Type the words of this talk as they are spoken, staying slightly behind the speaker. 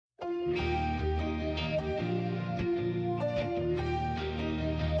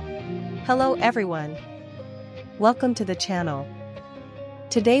Hello everyone. Welcome to the channel.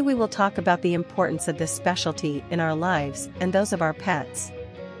 Today we will talk about the importance of this specialty in our lives and those of our pets.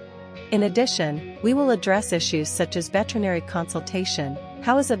 In addition, we will address issues such as veterinary consultation,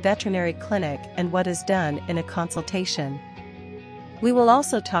 how is a veterinary clinic and what is done in a consultation. We will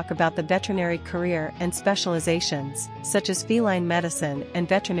also talk about the veterinary career and specializations, such as feline medicine and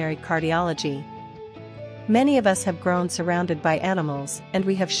veterinary cardiology. Many of us have grown surrounded by animals, and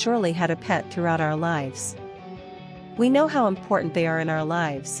we have surely had a pet throughout our lives. We know how important they are in our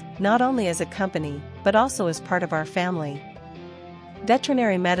lives, not only as a company, but also as part of our family.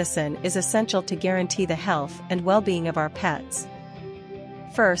 Veterinary medicine is essential to guarantee the health and well-being of our pets.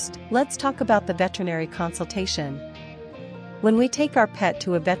 First, let's talk about the veterinary consultation. When we take our pet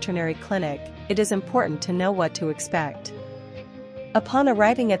to a veterinary clinic, it is important to know what to expect. Upon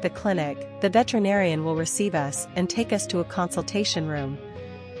arriving at the clinic, the veterinarian will receive us and take us to a consultation room.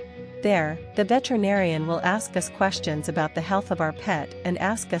 There, the veterinarian will ask us questions about the health of our pet and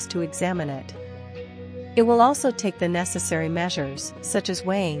ask us to examine it. It will also take the necessary measures, such as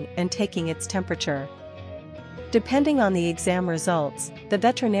weighing and taking its temperature. Depending on the exam results, the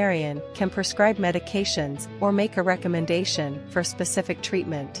veterinarian can prescribe medications or make a recommendation for specific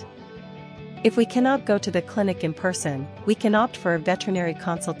treatment. If we cannot go to the clinic in person, we can opt for a veterinary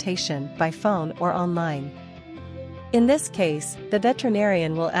consultation by phone or online. In this case, the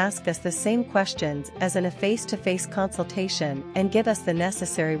veterinarian will ask us the same questions as in a face-to-face consultation and give us the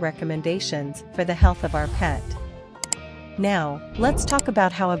necessary recommendations for the health of our pet. Now, let's talk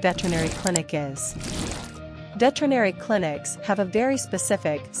about how a veterinary clinic is. Veterinary clinics have a very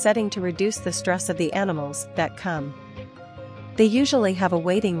specific setting to reduce the stress of the animals that come. They usually have a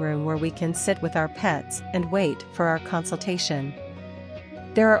waiting room where we can sit with our pets and wait for our consultation.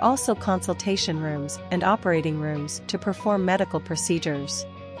 There are also consultation rooms and operating rooms to perform medical procedures.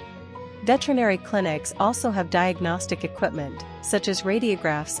 Veterinary clinics also have diagnostic equipment, such as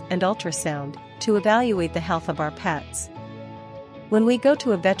radiographs and ultrasound, to evaluate the health of our pets. When we go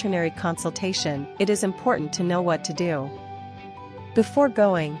to a veterinary consultation, it is important to know what to do. Before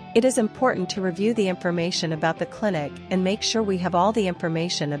going, it is important to review the information about the clinic and make sure we have all the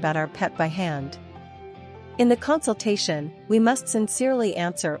information about our pet by hand. In the consultation, we must sincerely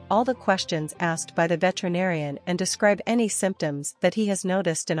answer all the questions asked by the veterinarian and describe any symptoms that he has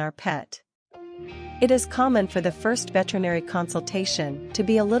noticed in our pet. It is common for the first veterinary consultation to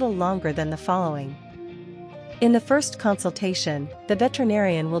be a little longer than the following. In the first consultation, the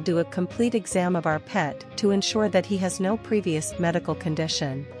veterinarian will do a complete exam of our pet to ensure that he has no previous medical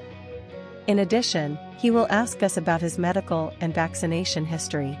condition. In addition, he will ask us about his medical and vaccination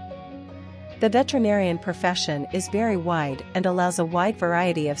history. The veterinarian profession is very wide and allows a wide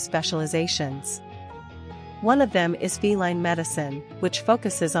variety of specializations. One of them is feline medicine, which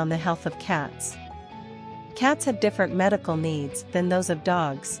focuses on the health of cats. Cats have different medical needs than those of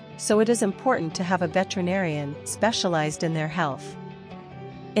dogs, so it is important to have a veterinarian specialized in their health.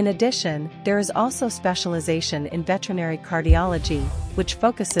 In addition, there is also specialization in veterinary cardiology, which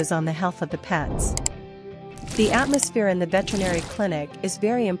focuses on the health of the pets. The atmosphere in the veterinary clinic is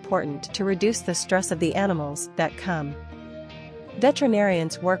very important to reduce the stress of the animals that come.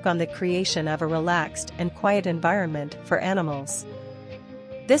 Veterinarians work on the creation of a relaxed and quiet environment for animals.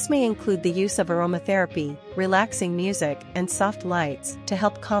 This may include the use of aromatherapy, relaxing music, and soft lights to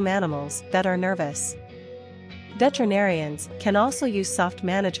help calm animals that are nervous. Veterinarians can also use soft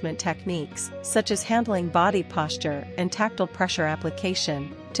management techniques, such as handling body posture and tactile pressure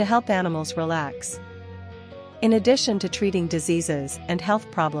application, to help animals relax. In addition to treating diseases and health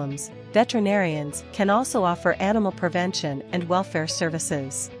problems, veterinarians can also offer animal prevention and welfare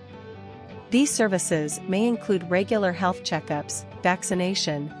services. These services may include regular health checkups,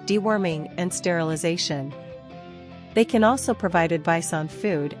 vaccination, deworming, and sterilization. They can also provide advice on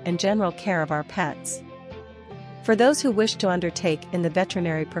food and general care of our pets. For those who wish to undertake in the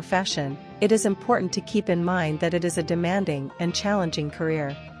veterinary profession, it is important to keep in mind that it is a demanding and challenging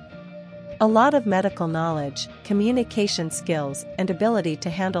career. A lot of medical knowledge, communication skills, and ability to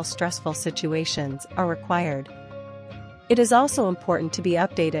handle stressful situations are required. It is also important to be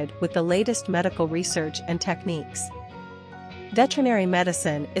updated with the latest medical research and techniques. Veterinary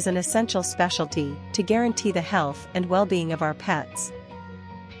medicine is an essential specialty to guarantee the health and well-being of our pets.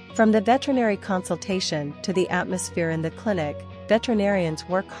 From the veterinary consultation to the atmosphere in the clinic, veterinarians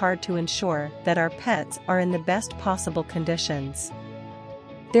work hard to ensure that our pets are in the best possible conditions.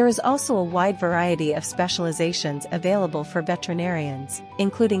 There is also a wide variety of specializations available for veterinarians,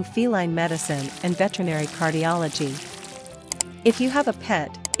 including feline medicine and veterinary cardiology. If you have a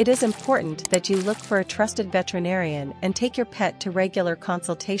pet, It is important that you look for a trusted veterinarian and take your pet to regular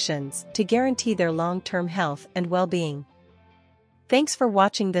consultations to guarantee their long-term health and well-being. Thanks for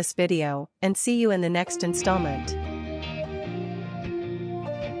watching this video, and see you in the next installment.